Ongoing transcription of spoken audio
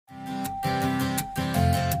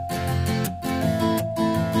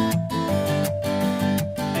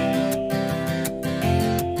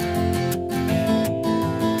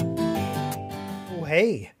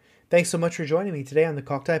Thanks so much for joining me today on the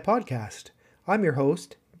Cocktail Podcast. I'm your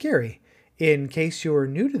host, Gary. In case you're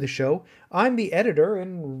new to the show, I'm the editor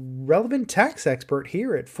and relevant tax expert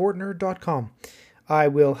here at fortnerd.com. I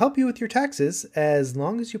will help you with your taxes as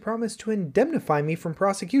long as you promise to indemnify me from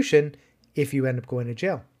prosecution if you end up going to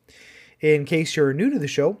jail. In case you're new to the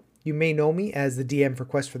show, you may know me as the DM for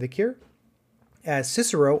Quest for the Cure, as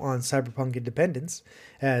Cicero on Cyberpunk Independence,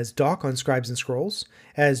 as Doc on Scribes and Scrolls,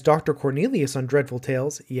 as Dr. Cornelius on Dreadful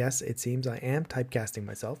Tales, yes, it seems I am typecasting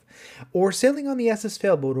myself, or sailing on the SS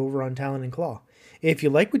Failboat over on Talon and Claw. If you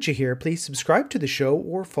like what you hear, please subscribe to the show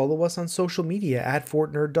or follow us on social media at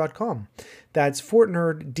fortnerd.com. That's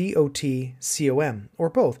Fortnerd, D-O-T-C-O-M, or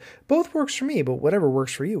both. Both works for me, but whatever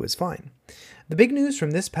works for you is fine. The big news from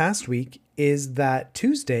this past week is that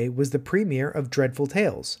Tuesday was the premiere of Dreadful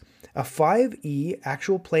Tales, a 5e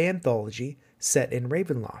actual play anthology set in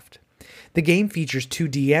Ravenloft. The game features 2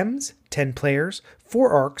 DMs, 10 players, 4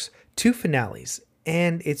 arcs, 2 finales,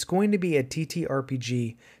 and it's going to be a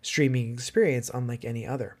TTRPG streaming experience unlike any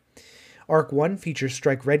other. Arc 1 features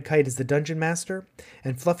Stryk Redkite as the Dungeon Master,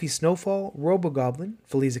 and Fluffy Snowfall, Robogoblin,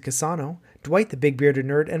 Feliza Casano, Dwight the Big Bearded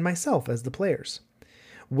Nerd, and myself as the players.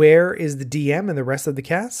 Where is the DM and the rest of the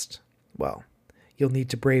cast? Well, you'll need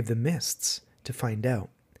to brave the mists to find out.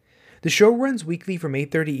 The show runs weekly from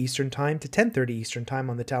 8:30 Eastern Time to 10:30 Eastern Time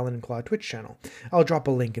on the Talon and Claw Twitch channel. I'll drop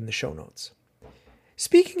a link in the show notes.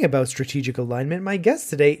 Speaking about strategic alignment, my guest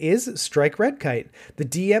today is Stryk Redkite, the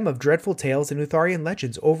DM of Dreadful Tales and Utharian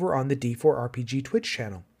Legends over on the D4RPG Twitch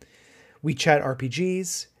channel. We chat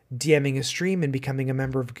RPGs, DMing a stream and becoming a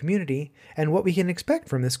member of a community, and what we can expect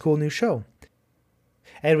from this cool new show.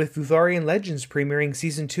 And with Utharian Legends premiering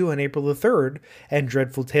Season 2 on April the 3rd, and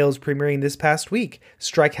Dreadful Tales premiering this past week,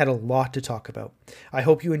 Stryk had a lot to talk about. I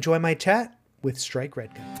hope you enjoy my chat with Stryk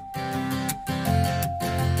Redkite.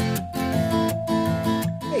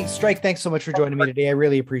 Hey, Stryk, thanks so much for joining me today. I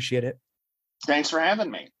really appreciate it. Thanks for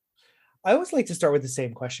having me. I always like to start with the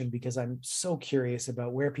same question because I'm so curious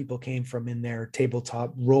about where people came from in their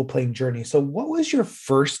tabletop role-playing journey. So what was your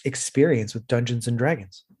first experience with Dungeons &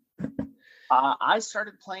 Dragons? I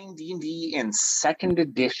started playing D&D in 2nd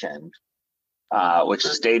edition, which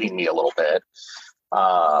is dating me a little bit.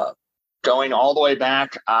 Going all the way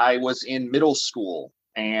back, I was in middle school,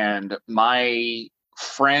 and my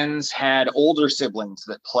friends had older siblings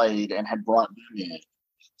that played and had brought them in.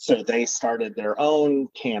 So they started their own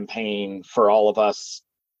campaign for all of us.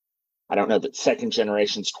 I don't know that second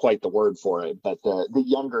generation's quite the word for it, but the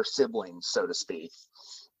younger siblings, so to speak.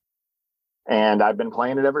 And I've been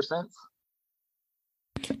playing it ever since.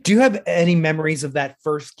 Do you have any memories of that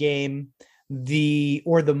first game, the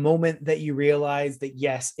moment that you realized that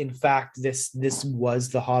yes, in fact, this was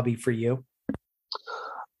the hobby for you?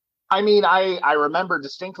 I mean, I remember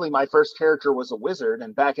distinctly my first character was a wizard,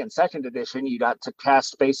 and back in 2nd edition, you got to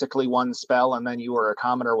cast basically one spell, and then you were a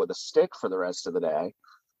commoner with a stick for the rest of the day.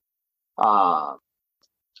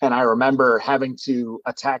 And I remember having to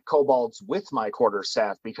attack kobolds with my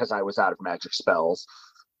quarterstaff because I was out of magic spells.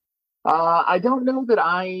 I don't know that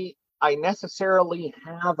I necessarily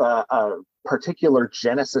have a particular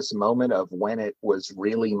genesis moment of when it was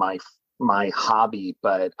really my hobby,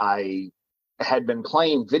 but I had been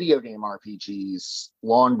playing video game RPGs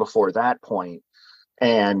long before that point,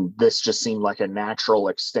 and this just seemed like a natural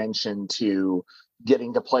extension to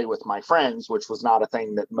getting to play with my friends, which was not a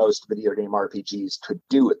thing that most video game RPGs could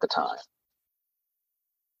do at the time.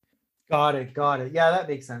 Got it. Yeah, that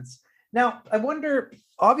makes sense. Now, I wonder,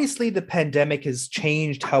 obviously the pandemic has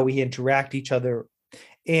changed how we interact each other.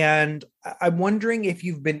 And I'm wondering if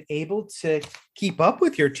you've been able to keep up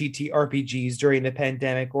with your TTRPGs during the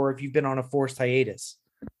pandemic, or if you've been on a forced hiatus.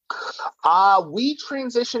 We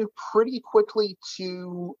transitioned pretty quickly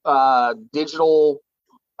to digital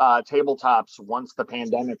tabletops once the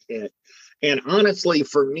pandemic hit. And honestly,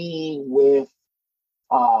 for me, with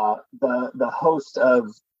the host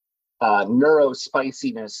of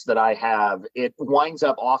neurospiciness that I have, it winds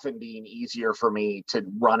up often being easier for me to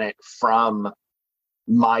run it from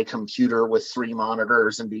my computer with 3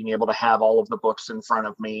 monitors and being able to have all of the books in front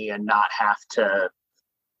of me and not have to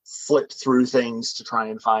flip through things to try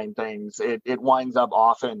and find things. It winds up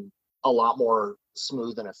often a lot more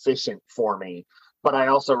smooth and efficient for me. But I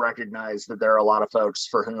also recognize that there are a lot of folks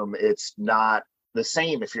for whom it's not the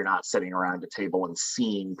same if you're not sitting around a table and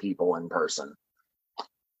seeing people in person.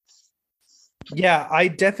 Yeah, I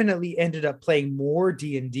definitely ended up playing more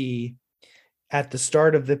D&D at the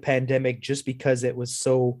start of the pandemic just because it was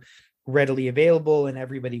so readily available and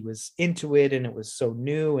everybody was into it and it was so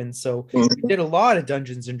new. And so we did a lot of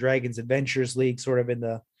Dungeons and Dragons Adventures League sort of in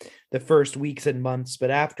the first weeks and months, but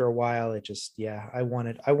after a while it just, yeah, I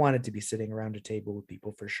wanted to be sitting around a table with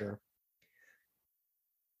people for sure.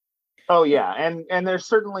 Oh yeah, and there's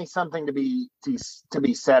certainly something to be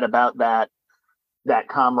said about that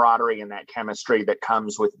camaraderie and that chemistry that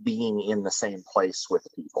comes with being in the same place with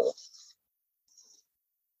people.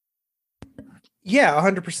 Yeah,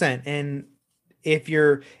 100%. And if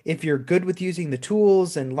you're good with using the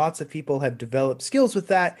tools and lots of people have developed skills with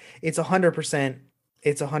that, it's 100%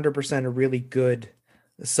 a really good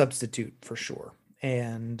substitute for sure.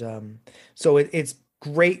 And so it's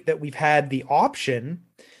great that we've had the option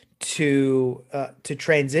to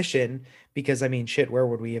transition, because I mean, shit, where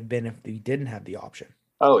would we have been if we didn't have the option?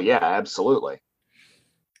 Oh yeah, absolutely.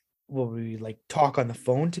 Will we like talk on the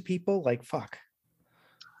phone to people? Like, fuck.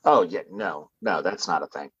 Oh yeah, no, that's not a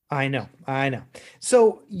thing. I know.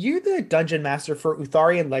 So you're the dungeon master for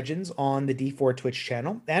Utharian Legends on the D4 Twitch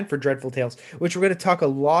channel and for Dreadful Tales, which we're going to talk a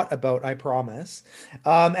lot about, I promise.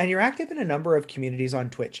 And you're active in a number of communities on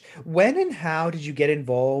Twitch. When and how did you get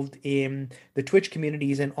involved in the Twitch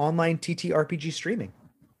communities and online TTRPG streaming?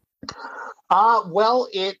 Well,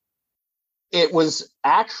 it was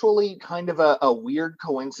actually kind of a weird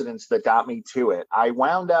coincidence that got me to it. I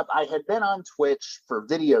had been on Twitch for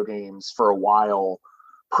video games for a while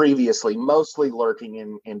previously, mostly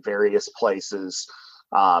lurking in various places,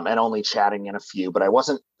 and only chatting in a few, but I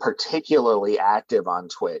wasn't particularly active on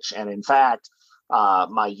Twitch. And in fact,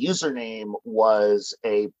 my username was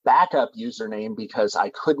a backup username because I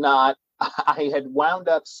could not, I had wound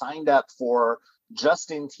up signed up for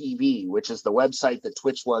Justin TV, which is the website that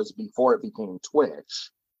Twitch was before it became Twitch,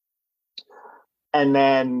 and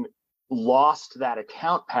then lost that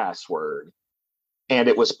account password, and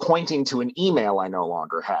it was pointing to an email I no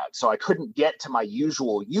longer had. So I couldn't get to my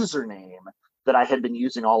usual username that I had been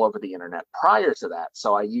using all over the internet prior to that.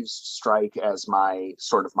 So I used Stryk as my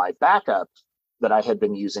sort of my backup that I had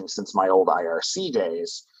been using since my old IRC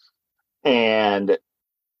days. And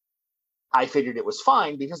I figured it was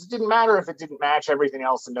fine because it didn't matter if it didn't match everything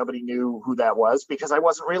else and nobody knew who that was because I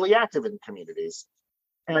wasn't really active in communities.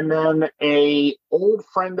 And then a old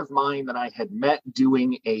friend of mine that I had met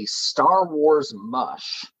doing a Star Wars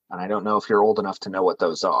mush, and I don't know if you're old enough to know what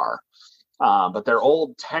those are, but they're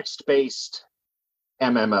old text-based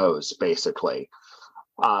MMOs, basically.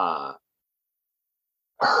 Her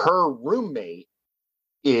roommate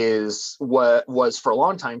was for a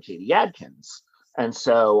long time Katie Adkins. And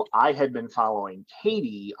so I had been following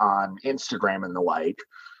Katie on Instagram and the like,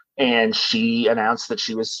 and she announced that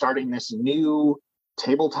she was starting this new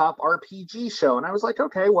tabletop RPG show. And I was like,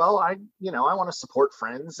 okay, well, I want to support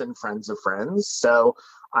friends and friends of friends. So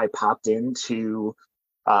I popped into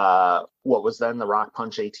what was then the Rock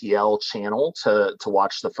Punch ATL channel to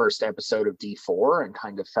watch the first episode of D4 and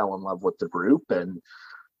kind of fell in love with the group and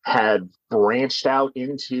had branched out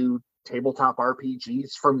into tabletop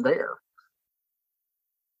RPGs from there.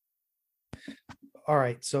 All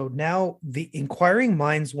right, so now the inquiring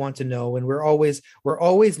minds want to know, and we're always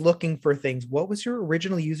looking for things. What was your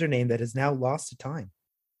original username that is now lost to time?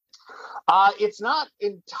 It's not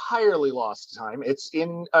entirely lost to time. It's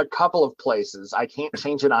in a couple of places. I can't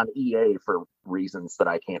change it on EA for reasons that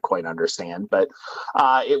I can't quite understand. But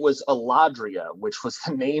it was Eladria, which was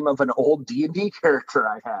the name of an old D&D character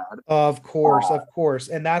I had. Of course,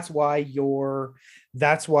 and that's why your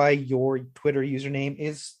Twitter username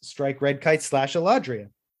is Stryk Redkite / Eladria.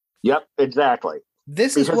 Yep, exactly.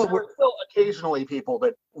 This because is what we're still occasionally people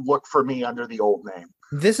that look for me under the old name.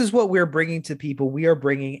 This is what we're bringing to people. We are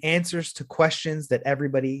bringing answers to questions that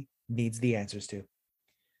everybody needs the answers to.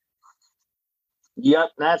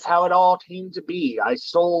 Yep, that's how it all came to be. I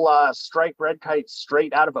stole Stryk Redkite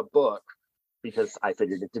straight out of a book because I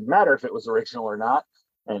figured it didn't matter if it was original or not.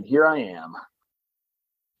 And here I am.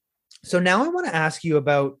 So now I want to ask you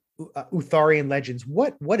about Utharian Legends.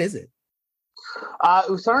 What is it?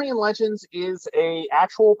 Utharian Legends is a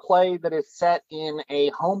actual play that is set in a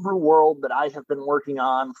homebrew world that I have been working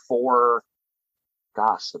on for,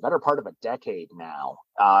 the better part of a decade now.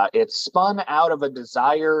 It's spun out of a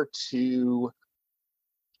desire to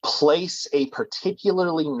place a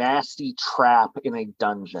particularly nasty trap in a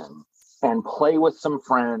dungeon and play with some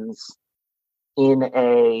friends in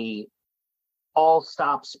a all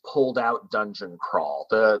stops pulled out dungeon crawl.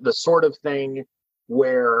 The sort of thing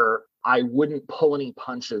where I wouldn't pull any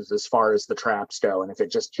punches as far as the traps go. And if it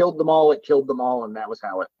just killed them all, it killed them all. And that was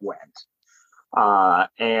how it went.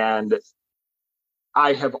 And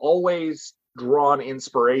I have always drawn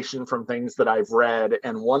inspiration from things that I've read.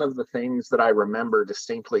 And one of the things that I remember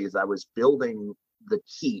distinctly is I was building the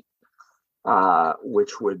keep,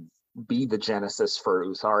 which would be the genesis for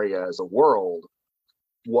Utharia as a world,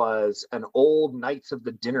 was an old Knights of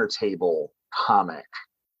the Dinner Table comic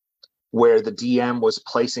where the DM was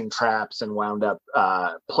placing traps and wound up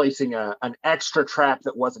placing an extra trap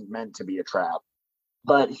that wasn't meant to be a trap.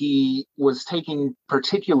 But he was taking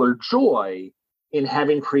particular joy in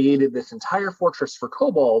having created this entire fortress for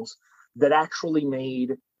kobolds that actually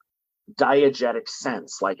made diegetic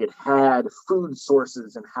sense. Like, it had food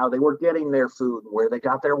sources and how they were getting their food, where they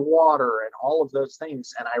got their water, and all of those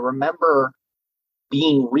things. And I remember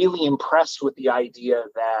being really impressed with the idea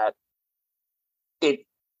that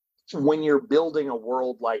when you're building a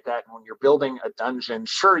world like that, when you're building a dungeon,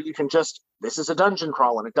 sure, you can just, this is a dungeon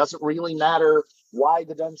crawl, and it doesn't really matter why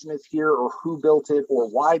the dungeon is here or who built it or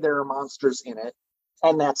why there are monsters in it,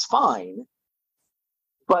 and that's fine.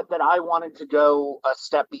 But that I wanted to go a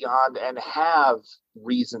step beyond and have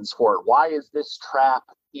reasons for it. Why is this trap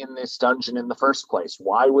in this dungeon in the first place?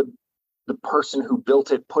 Why would the person who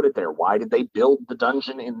built it put it there? Why did they build the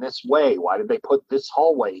dungeon in this way? Why did they put this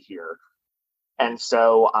hallway here? And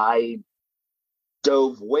so I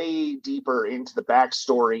dove way deeper into the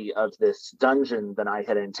backstory of this dungeon than I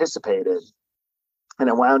had anticipated. And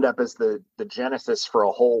it wound up as the genesis for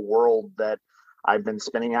a whole world that I've been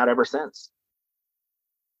spinning out ever since.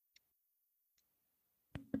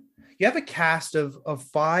 You have a cast of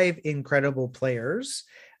 5 incredible players.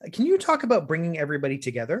 Can you talk about bringing everybody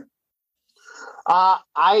together?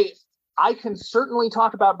 I can certainly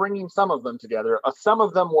talk about bringing some of them together. Some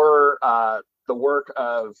of them were the work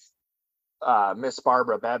of Miss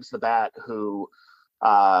Barbara Babs the Bat, who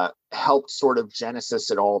helped sort of genesis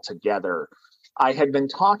it all together. I had been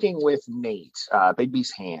talking with Nate,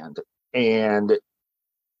 Bigby's Hand, and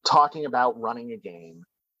talking about running a game,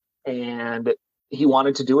 and he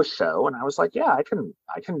wanted to do a show, and I was like, yeah, I can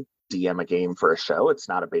DM a game for a show. It's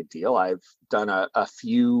not a big deal. I've done a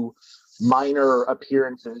few minor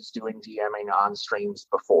appearances doing DMing on streams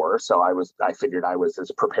before, so I figured I was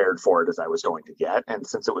as prepared for it as I was going to get. And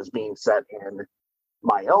since it was being set in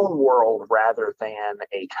my own world rather than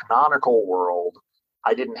a canonical world,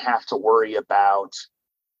 I didn't have to worry about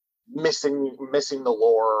missing the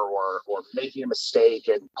lore or making a mistake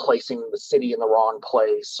and placing the city in the wrong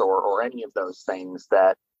place or any of those things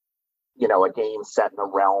that, you know, a game set in the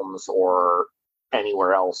realms or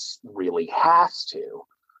anywhere else really has to.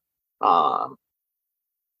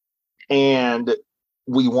 And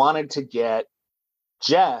we wanted to get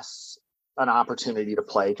Jess an opportunity to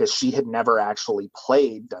play because she had never actually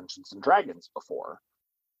played Dungeons and Dragons before.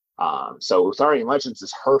 So Utharian Legends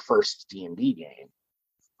is her first D&D game.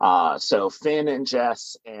 So Finn and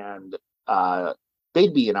Jess and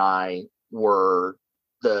Bigby and I were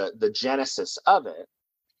the genesis of it.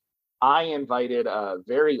 I invited a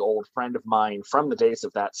very old friend of mine from the days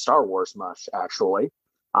of that Star Wars mush, actually,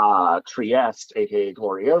 Trieste, aka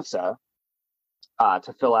Gloriosa,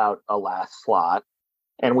 to fill out a last slot.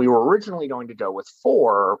 And we were originally going to go with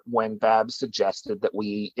 4 when Babs suggested that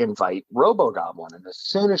we invite Robogoblin. And as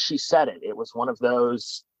soon as she said it, it was one of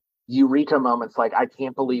those eureka moments, like, I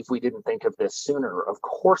can't believe we didn't think of this sooner. Of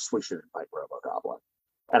course we should invite Robogoblin.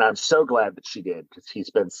 And I'm so glad that she did, because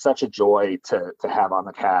he's been such a joy to have on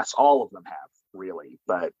the cast. All of them have, really.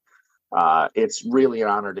 But it's really an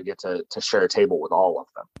honor to get to share a table with all of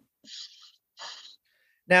them.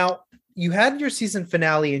 Now, you had your season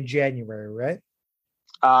finale in January, right?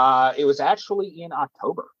 It was actually in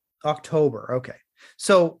October. October, okay.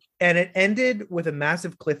 So, and it ended with a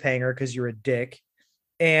massive cliffhanger because you're a dick.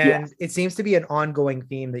 And yes, it seems to be an ongoing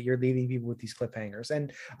theme that you're leaving people with these cliffhangers.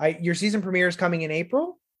 And your season premiere is coming in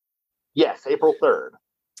April? Yes, April 3rd.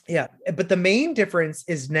 Yeah, but the main difference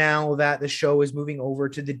is now that the show is moving over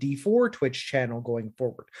to the D4 Twitch channel going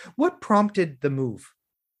forward. What prompted the move?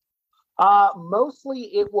 Mostly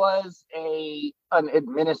it was an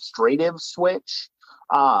administrative switch.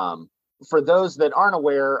 For those that aren't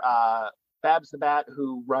aware, Babs the Bat,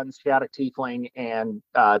 who runs Chaotic Tiefling, and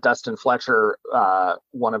Dustin Fletcher,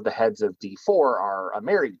 one of the heads of D4, are a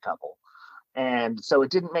married couple. And so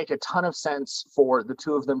it didn't make a ton of sense for the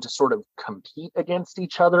two of them to sort of compete against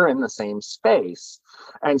each other in the same space.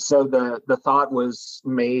 And so the thought was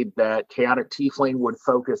made that Chaotic Tiefling would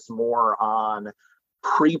focus more on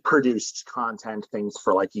pre-produced content, things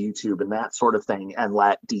for like YouTube and that sort of thing, and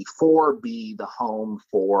let D4 be the home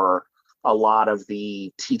for a lot of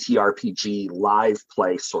the TTRPG live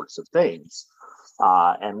play sorts of things.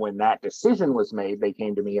 And when that decision was made, they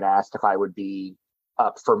came to me and asked if I would be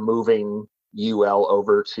up for moving UL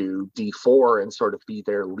over to D4 and sort of be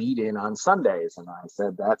their lead in on Sundays. And I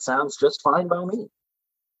said, that sounds just fine by me.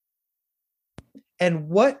 And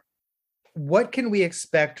what can we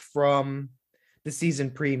expect from the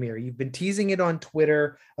season premiere? You've been teasing it on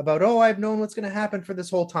Twitter about, oh, I've known what's going to happen for this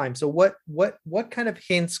whole time. So what kind of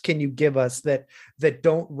hints can you give us that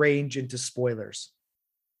don't range into spoilers?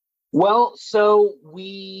 Well, so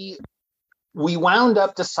we wound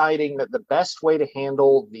up deciding that the best way to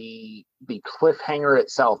handle the cliffhanger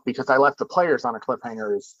itself, because I left the players on a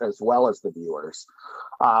cliffhanger as well as the viewers,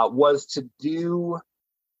 was to do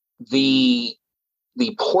the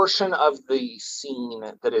portion of the scene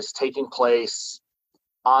that is taking place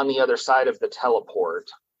on the other side of the teleport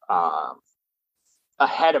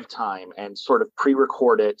ahead of time and sort of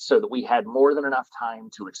pre-record it so that we had more than enough time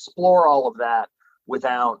to explore all of that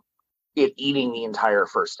without it eating the entire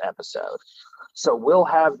first episode. So we'll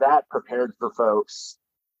have that prepared for folks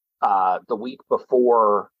the week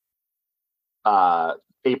before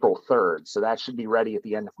April 3rd. So that should be ready at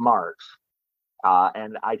the end of March.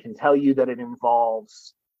 And I can tell you that it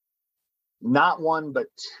involves not one, but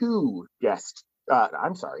three guest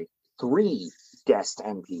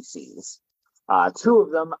NPCs. Two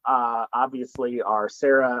of them, obviously, are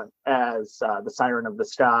Sarah as the Siren of the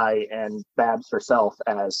Sky and Babs herself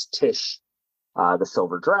as Tish, the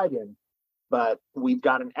Silver Dragon. But we've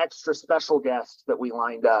got an extra special guest that we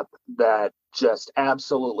lined up that just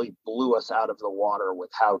absolutely blew us out of the water with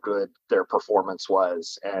how good their performance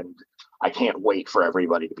was. And I can't wait for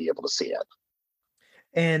everybody to be able to see it.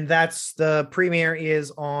 And that's the premiere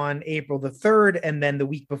is on April the 3rd. And then the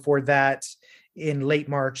week before that, in late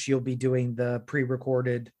March, you'll be doing the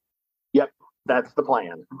pre-recorded. Yep, that's the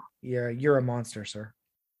plan. Yeah, you're a monster, sir.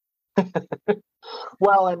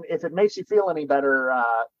 Well, and if it makes you feel any better,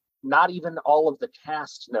 not even all of the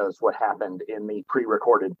cast knows what happened in the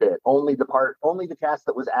pre-recorded bit. Only the cast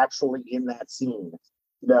that was actually in that scene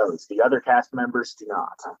knows. The other cast members do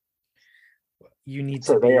not. You need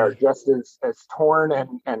so to they are just as torn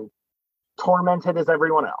and tormented as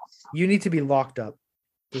everyone else. You need to be locked up.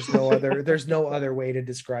 There's no other way to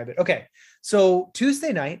describe it. Okay. So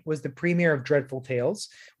Tuesday night was the premiere of Dreadful Tales,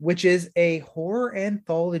 which is a horror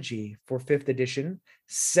anthology for 5th edition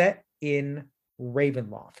set in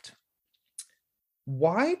Ravenloft.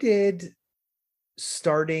 Why did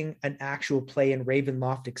starting an actual play in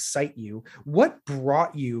Ravenloft excite you? What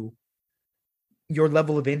brought you your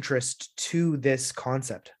level of interest to this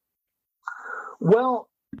concept? Well,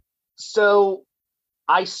 so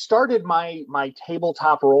I started my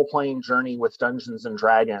tabletop role-playing journey with Dungeons and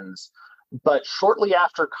Dragons, but shortly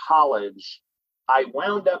after college, I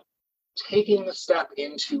wound up taking the step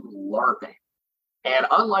into LARPing. And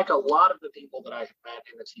unlike a lot of the people that I've met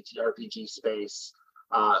in the TTRPG space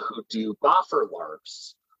who do boffer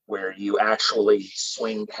LARPs, where you actually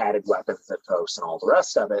swing padded weapons at folks and all the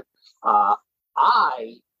rest of it,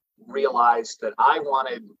 I realized that I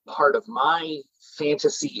wanted part of my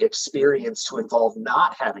fantasy experience to involve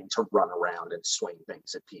not having to run around and swing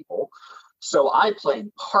things at people. So I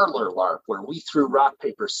played Parlor LARP, where we threw rock,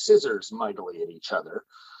 paper, scissors mightily at each other.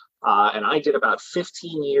 And I did about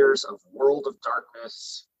 15 years of World of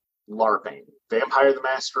Darkness LARPing. Vampire the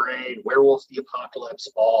Masquerade, Werewolf the Apocalypse,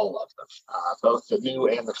 all of them. Both the new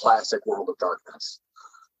and the classic World of Darkness.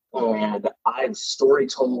 And I've story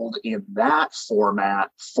told in that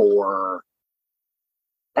format for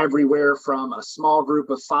everywhere from a small group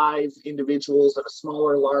of 5 individuals at a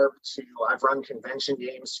smaller LARP to I've run convention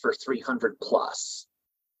games for 300 plus.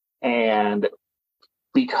 And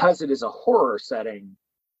because it is a horror setting,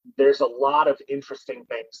 there's a lot of interesting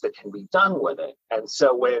things that can be done with it. And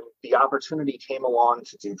so when the opportunity came along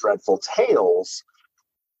to do Dreadful Tales,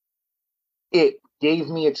 it gave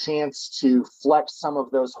me a chance to flex some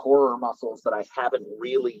of those horror muscles that I haven't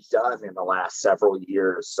really done in the last several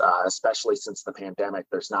years, especially since the pandemic.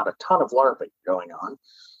 There's not a ton of LARPing going on.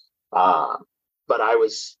 But I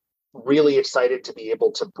was really excited to be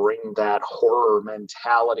able to bring that horror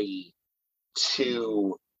mentality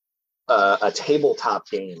to a tabletop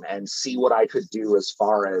game and see what I could do as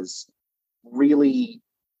far as really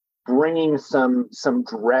bringing some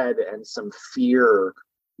dread and some fear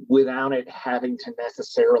without it having to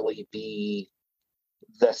necessarily be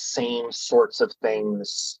the same sorts of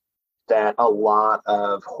things that a lot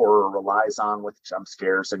of horror relies on with jump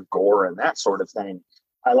scares and gore and that sort of thing.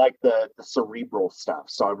 I like the cerebral stuff.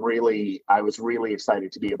 So I was really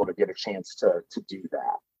excited to be able to get a chance to do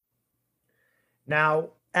that. Now,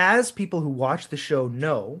 as people who watch the show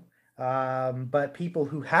know, but people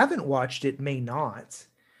who haven't watched it may not,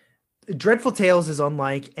 Dreadful Tales is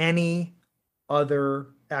unlike any other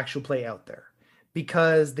actual play out there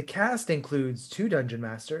because the cast includes two dungeon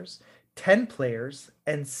masters, 10 players,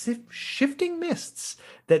 and shifting mists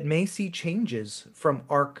that may see changes from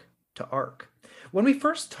arc to arc. When we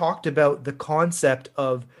first talked about the concept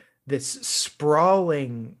of this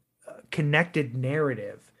sprawling, connected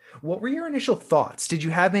narrative, what were your initial thoughts? Did you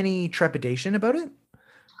have any trepidation about it?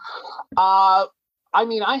 Uh, I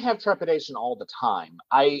mean, I have trepidation all the time.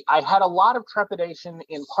 I had a lot of trepidation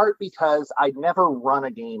in part because I'd never run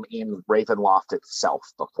a game in Ravenloft itself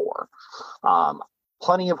before. Um,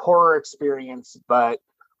 Plenty of horror experience, but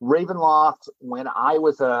Ravenloft, when I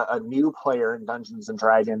was a new player in Dungeons and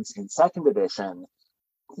Dragons in second edition,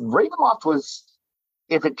 Ravenloft was,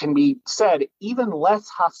 if it can be said, even less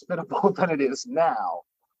hospitable than it is now.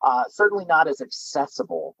 Certainly not as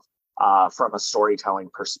accessible from a storytelling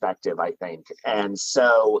perspective, I think. And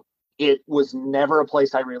so it was never a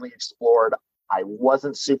place I really explored. I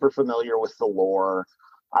wasn't super familiar with the lore.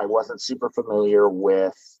 I wasn't super familiar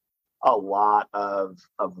with a lot of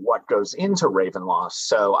what goes into Ravenloft.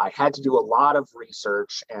 So I had to do a lot of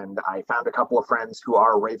research, and I found a couple of friends who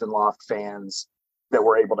are Ravenloft fans that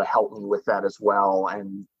were able to help me with that as well,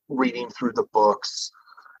 and reading through the books.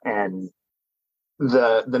 And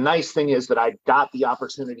the nice thing is that I got the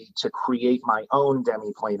opportunity to create my own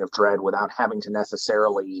demi-plane of dread without having to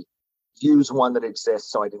necessarily use one that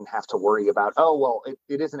exists, so I didn't have to worry about, oh, well,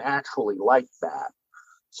 it isn't actually like that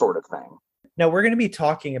sort of thing. Now, we're going to be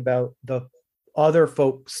talking about the other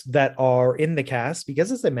folks that are in the cast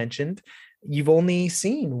because, as I mentioned, you've only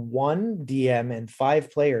seen one DM and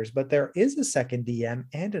five players, but there is a second DM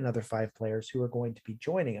and another five players who are going to be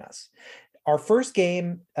joining us. Our first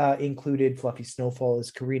game included Fluffy Snowfall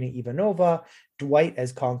as Karina Ivanova, Dwight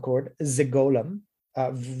as Concord, Zigolem,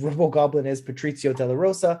 Robogoblin as Patrizio Della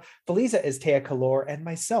Rosa, Felisa as Tea Calor, and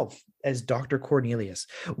myself as Dr. Cornelius.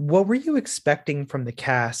 What were you expecting from the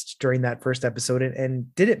cast during that first episode,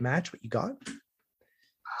 and did it match what you got?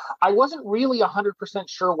 I wasn't really 100%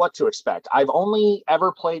 sure what to expect. I've only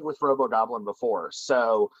ever played with Robogoblin before,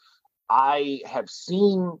 so I have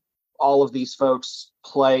seen all of these folks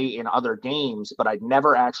play in other games, but I'd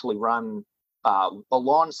never actually run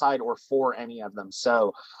alongside or for any of them.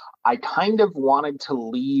 So I kind of wanted to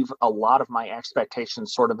leave a lot of my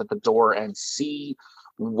expectations sort of at the door and see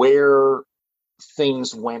where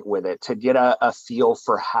things went with it, to get a feel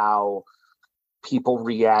for how people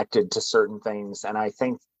reacted to certain things. And I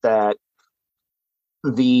think that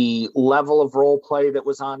the level of role play that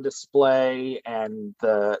was on display and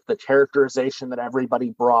the characterization that everybody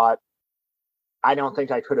brought, I don't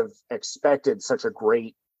think I could have expected such a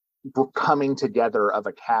great coming together of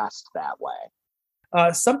a cast that way.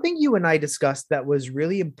 Something you and I discussed that was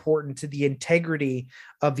really important to the integrity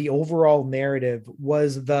of the overall narrative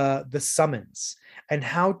was the summons and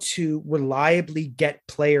how to reliably get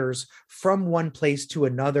players from one place to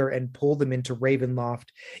another and pull them into Ravenloft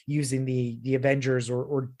using the Avengers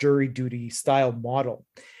or jury duty style model.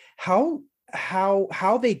 How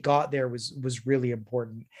they got there was really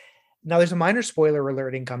important. Now, there's a minor spoiler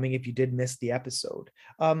alert incoming if you did miss the episode.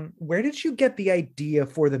 Where did you get the idea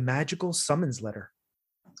for the magical summons letter?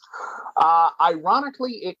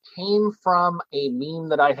 Ironically, it came from a meme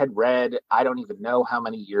that I had read, I don't even know how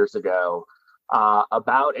many years ago,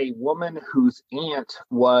 about a woman whose aunt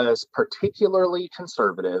was particularly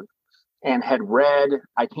conservative and had read,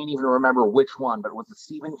 I can't even remember which one, but it was a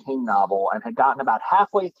Stephen King novel, and had gotten about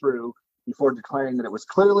halfway through before declaring that it was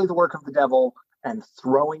clearly the work of the devil and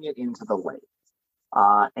throwing it into the lake.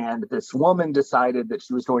 And this woman decided that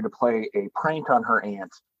she was going to play a prank on her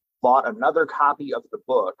aunt, bought another copy of the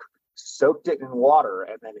book, soaked it in water,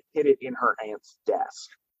 and then hid it in her aunt's desk.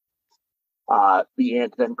 The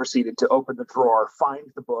aunt then proceeded to open the drawer, find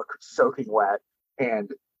the book soaking wet,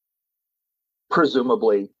 and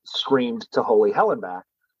presumably screamed to holy hell and back.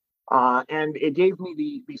 And it gave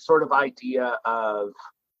me the sort of idea of,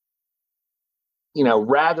 you know,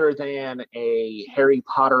 rather than a Harry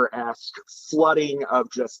Potter-esque flooding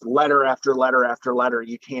of just letter after letter after letter,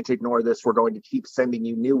 you can't ignore this, we're going to keep sending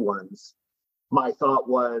you new ones. My thought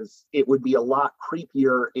was it would be a lot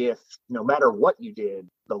creepier if, no matter what you did,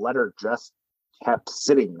 the letter just kept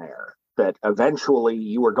sitting there, that eventually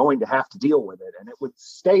you were going to have to deal with it, and it would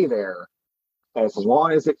stay there as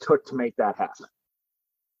long as it took to make that happen.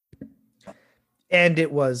 And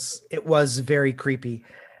it was very creepy.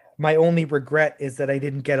 My only regret is that I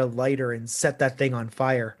didn't get a lighter and set that thing on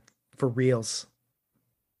fire for reals.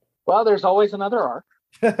 Well, there's always another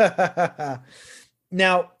arc.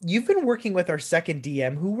 Now, you've been working with our second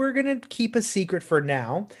DM, who we're going to keep a secret for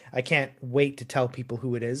now. I can't wait to tell people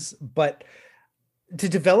who it is, but to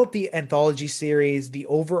develop the anthology series, the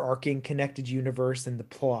overarching connected universe, and the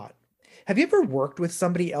plot. Have you ever worked with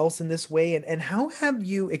somebody else in this way? And how have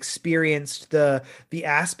you experienced the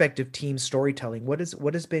aspect of team storytelling? What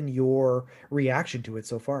has been your reaction to it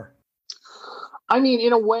so far? I mean,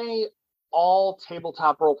 in a way, all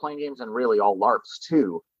tabletop role playing games and really all LARPs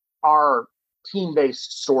too are team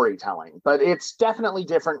based storytelling, but it's definitely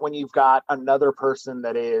different when you've got another person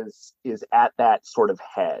that is at that sort of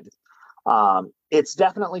head. It's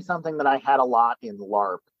definitely something that I had a lot in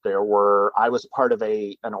LARP. I was part of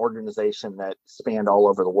an organization that spanned all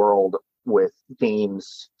over the world with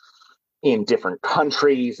games in different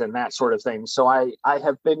countries and that sort of thing. So I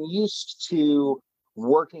have been used to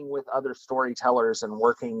working with other storytellers and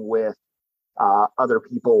working with other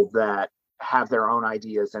people that have their own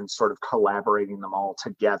ideas and sort of collaborating them all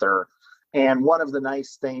together. And one of the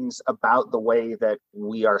nice things about the way that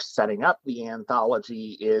we are setting up the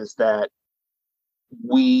anthology is that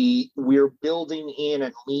we're building in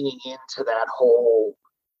and leaning into that whole,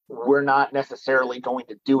 we're not necessarily going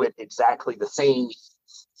to do it exactly the same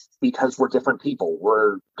because we're different people.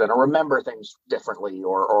 We're going to remember things differently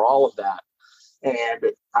or all of that.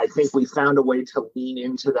 And I think we found a way to lean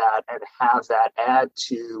into that and have that add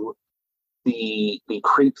to the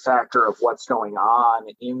creep factor of what's going on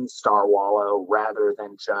in Star Wallow rather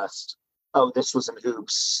than just, oh, this was an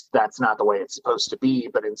oops, that's not the way it's supposed to be,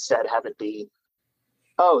 but instead have it be,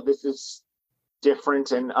 oh, this is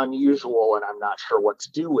different and unusual, and I'm not sure what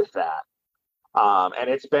to do with that. And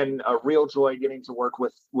it's been a real joy getting to work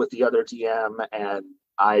with the other DM, and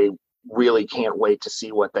I really can't wait to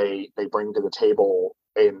see what they bring to the table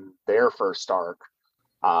in their first arc.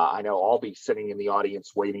 I know I'll be sitting in the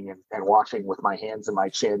audience waiting and watching with my hands in my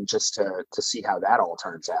chin just to see how that all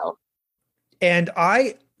turns out. And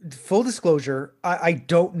full disclosure, I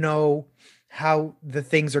don't know how the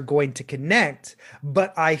things are going to connect,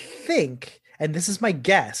 but I think, and this is my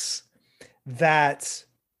guess, that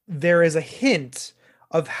there is a hint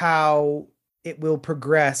of how it will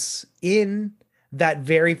progress in that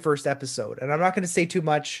very first episode. And I'm not going to say too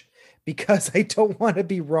much because I don't want to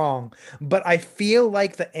be wrong, but I feel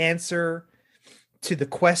like the answer to the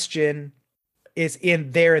question is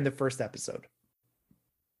in the first episode.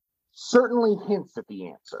 Certainly hints at the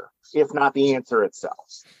answer, if not the answer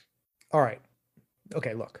itself. All right.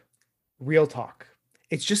 Okay, look. Real talk.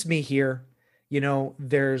 It's just me here.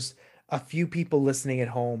 There's a few people listening at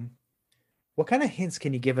home. What kind of hints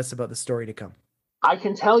can you give us about the story to come? I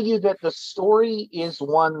can tell you that the story is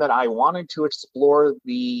one that I wanted to explore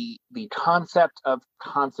the concept of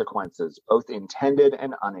consequences, both intended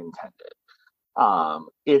and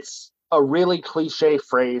unintended. It's a really cliche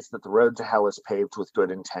phrase that the road to hell is paved with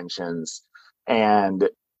good intentions. And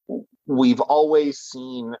we've always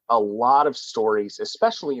seen a lot of stories,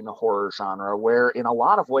 especially in the horror genre, where in a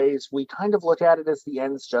lot of ways we kind of look at it as the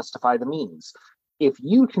ends justify the means. If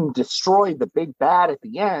you can destroy the big bad at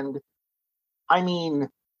the end, I mean,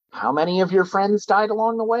 how many of your friends died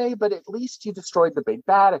along the way? But at least you destroyed the big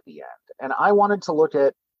bad at the end. And I wanted to look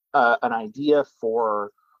at an idea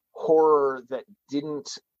for horror that didn't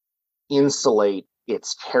insulate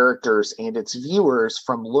its characters and its viewers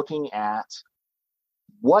from looking at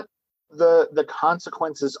what the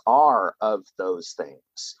consequences are of those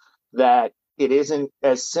things. That it isn't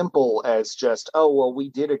as simple as just, oh, well, we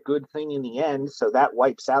did a good thing in the end, so that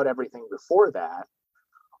wipes out everything before that.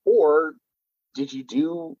 Or did you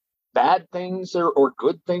do bad things or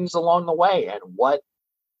good things along the way? And what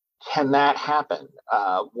can that happen?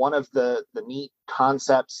 One of the neat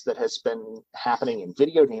concepts that has been happening in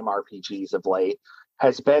video game RPGs of late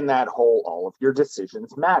has been that whole all of your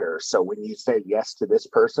decisions matter. So when you say yes to this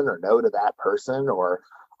person or no to that person, or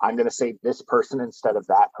I'm going to say this person instead of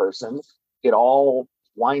that person, it all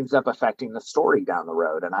winds up affecting the story down the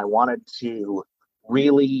road. And I wanted to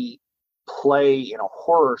really play in a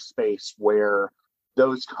horror space where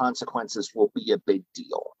those consequences will be a big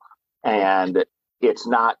deal. And it's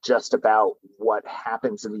not just about what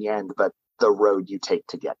happens in the end, but the road you take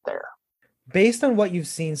to get there. Based on what you've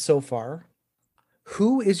seen so far,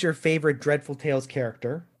 who is your favorite Dreadful Tales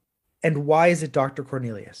character? And why is it Dr.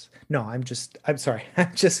 Cornelius? No, I'm sorry.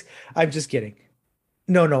 I'm just kidding.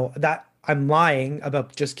 No, I'm lying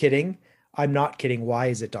about just kidding. I'm not kidding. Why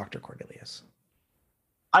is it Dr. Cornelius?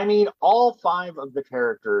 I mean, all five of the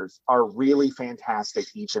characters are really fantastic,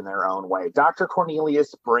 each in their own way. Dr.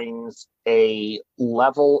 Cornelius brings a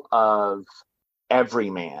level of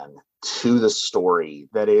everyman to the story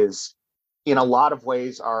that is, in a lot of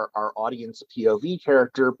ways, our audience POV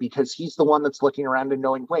character, because he's the one that's looking around and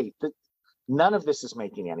knowing, wait, none of this is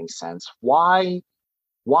making any sense. Why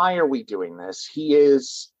are we doing this? He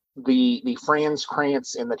is the Franz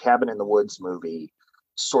Krantz in the Cabin in the Woods movie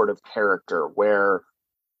sort of character, where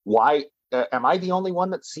why am I the only one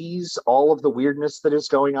that sees all of the weirdness that is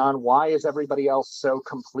going on? Why is everybody else so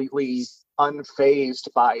completely unfazed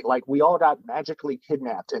by, like, we all got magically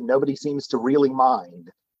kidnapped and nobody seems to really mind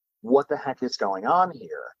what the heck is going on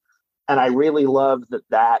here? And I really love that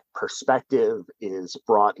that perspective is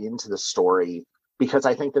brought into the story, because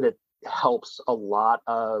I think that it helps a lot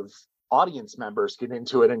of audience members get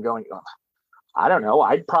into it and going, oh, I don't know,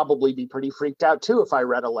 I'd probably be pretty freaked out too if I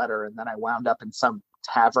read a letter and then I wound up in some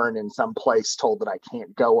tavern in some place told that I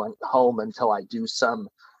can't go home until I do some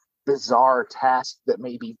bizarre task that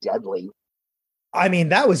may be deadly. I mean,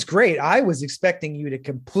 that was great. I was expecting you to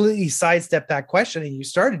completely sidestep that question, and you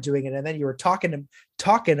started doing it, and then you were talking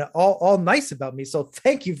all nice about me. So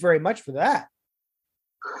thank you very much for that.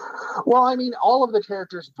 Well, I mean, all of the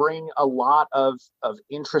characters bring a lot of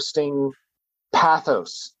interesting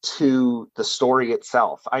pathos to the story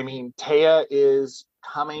itself. I mean, Taya is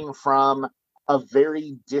coming from a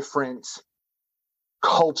very different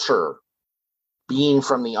culture, being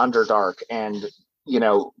from the Underdark and, you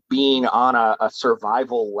know, being on a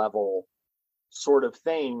survival level sort of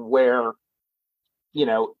thing where, you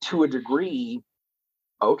know, to a degree,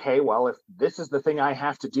 okay, well, if this is the thing I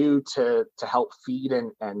have to do to help feed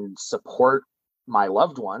and support my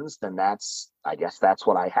loved ones, then I guess that's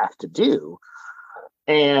what I have to do.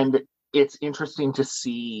 And it's interesting to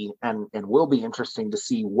see, and will be interesting to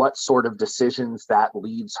see what sort of decisions that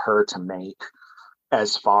leads her to make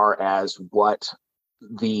as far as what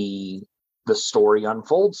the story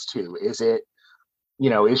unfolds to. Is it, you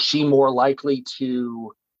know, is she more likely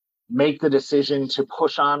to make the decision to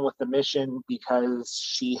push on with the mission because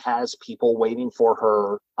she has people waiting for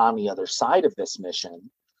her on the other side of this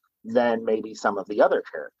mission than maybe some of the other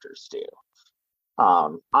characters do?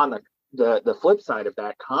 On the flip side of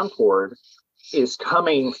that, Concord is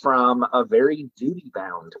coming from a very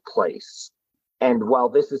duty-bound place. And while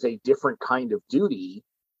this is a different kind of duty,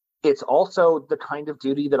 it's also the kind of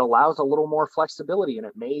duty that allows a little more flexibility, and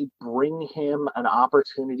it may bring him an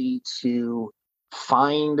opportunity to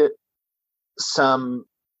find some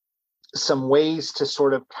ways to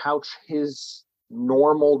sort of couch his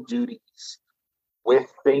normal duties with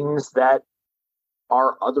things that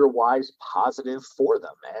are otherwise positive for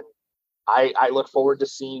them. And I look forward to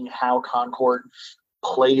seeing how Concord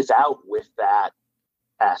plays out with that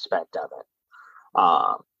aspect of it.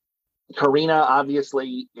 Karina,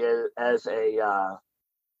 obviously, as a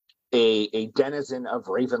denizen of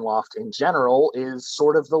Ravenloft in general, is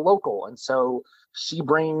sort of the local, and so she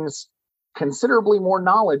brings considerably more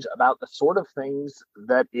knowledge about the sort of things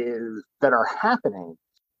that are happening.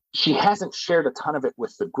 She hasn't shared a ton of it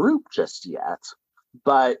with the group just yet,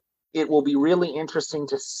 but it will be really interesting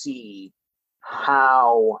to see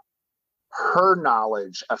how her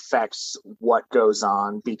knowledge affects what goes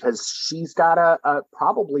on, because she's got a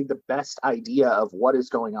probably the best idea of what is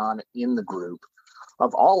going on in the group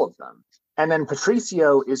of all of them. And then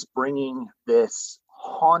Patricio is bringing this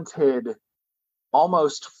haunted,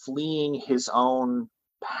 almost fleeing his own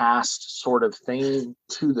past sort of thing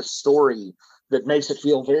to the story that makes it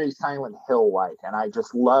feel very Silent Hill like. And I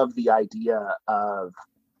just love the idea of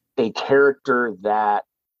a character that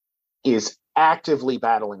is actively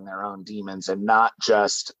battling their own demons, and not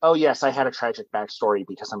just, oh yes, I had a tragic backstory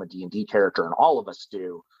because I'm a D&D character and all of us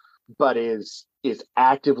do, but is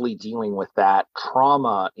actively dealing with that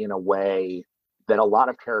trauma in a way that a lot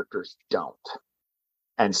of characters don't.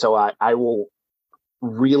 And so I will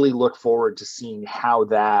really look forward to seeing how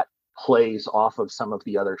that plays off of some of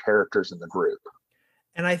the other characters in the group.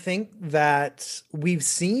 And I think that we've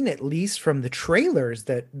seen, at least from the trailers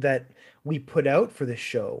that we put out for the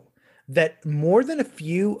show, that more than a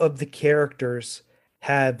few of the characters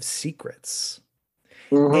have secrets.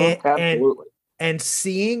 Mm-hmm, And and absolutely. and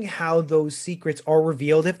seeing how those secrets are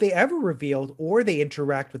revealed, if they ever revealed, or they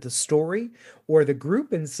interact with the story or the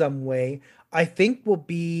group in some way, I think will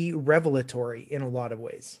be revelatory in a lot of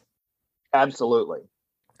ways. Absolutely.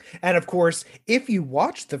 And of course, if you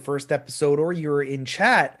watched the first episode or you're in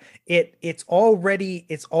chat, it's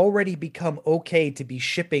already become okay to be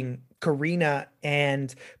shipping Karina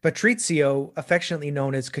and Patrizio, affectionately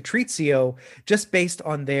known as Catrizio, just based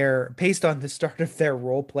on the start of their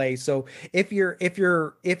role play. So if you're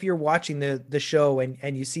watching the show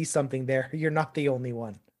and you see something there, you're not the only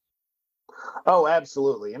one. Oh,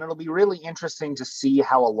 absolutely. And it'll be really interesting to see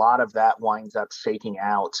how a lot of that winds up shaking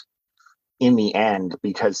out in the end,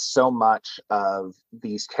 because so much of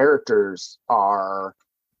these characters are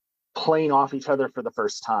playing off each other for the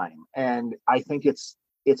first time. And I think it's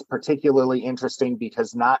particularly interesting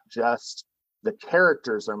because not just the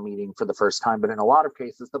characters are meeting for the first time, but in a lot of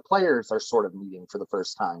cases, the players are sort of meeting for the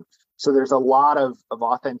first time. So there's a lot of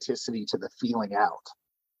authenticity to the feeling out.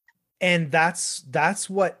 And that's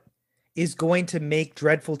what is going to make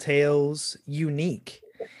Dreadful Tales unique,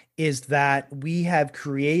 is that we have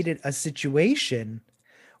created a situation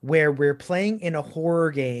where we're playing in a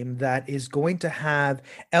horror game that is going to have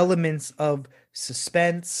elements of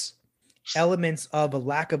suspense, elements of a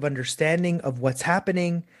lack of understanding of what's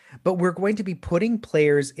happening, but we're going to be putting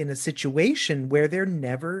players in a situation where they're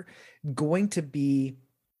never going to be,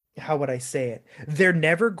 how would I say it? They're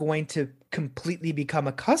never going to completely become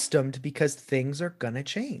accustomed because things are going to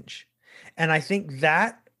change. And I think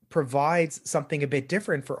that provides something a bit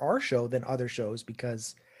different for our show than other shows,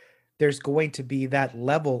 because there's going to be that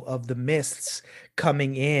level of the mists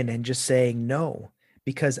coming in and just saying no.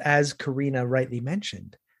 Because as Karina rightly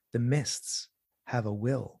mentioned, the mists have a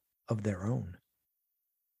will of their own.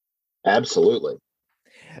 Absolutely.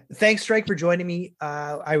 Thanks, Stryk, for joining me.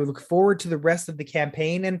 I look forward to the rest of the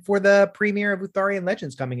campaign and for the premiere of Utharian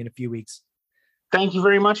Legends coming in a few weeks. Thank you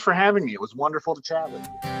very much for having me. It was wonderful to chat with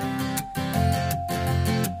you.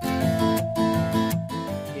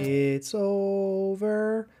 It's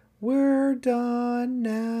over. We're done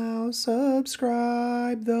now.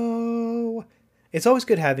 Subscribe, though. It's always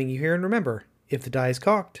good having you here, and remember, if the die is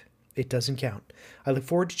cocked, it doesn't count. I look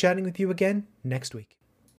forward to chatting with you again next week.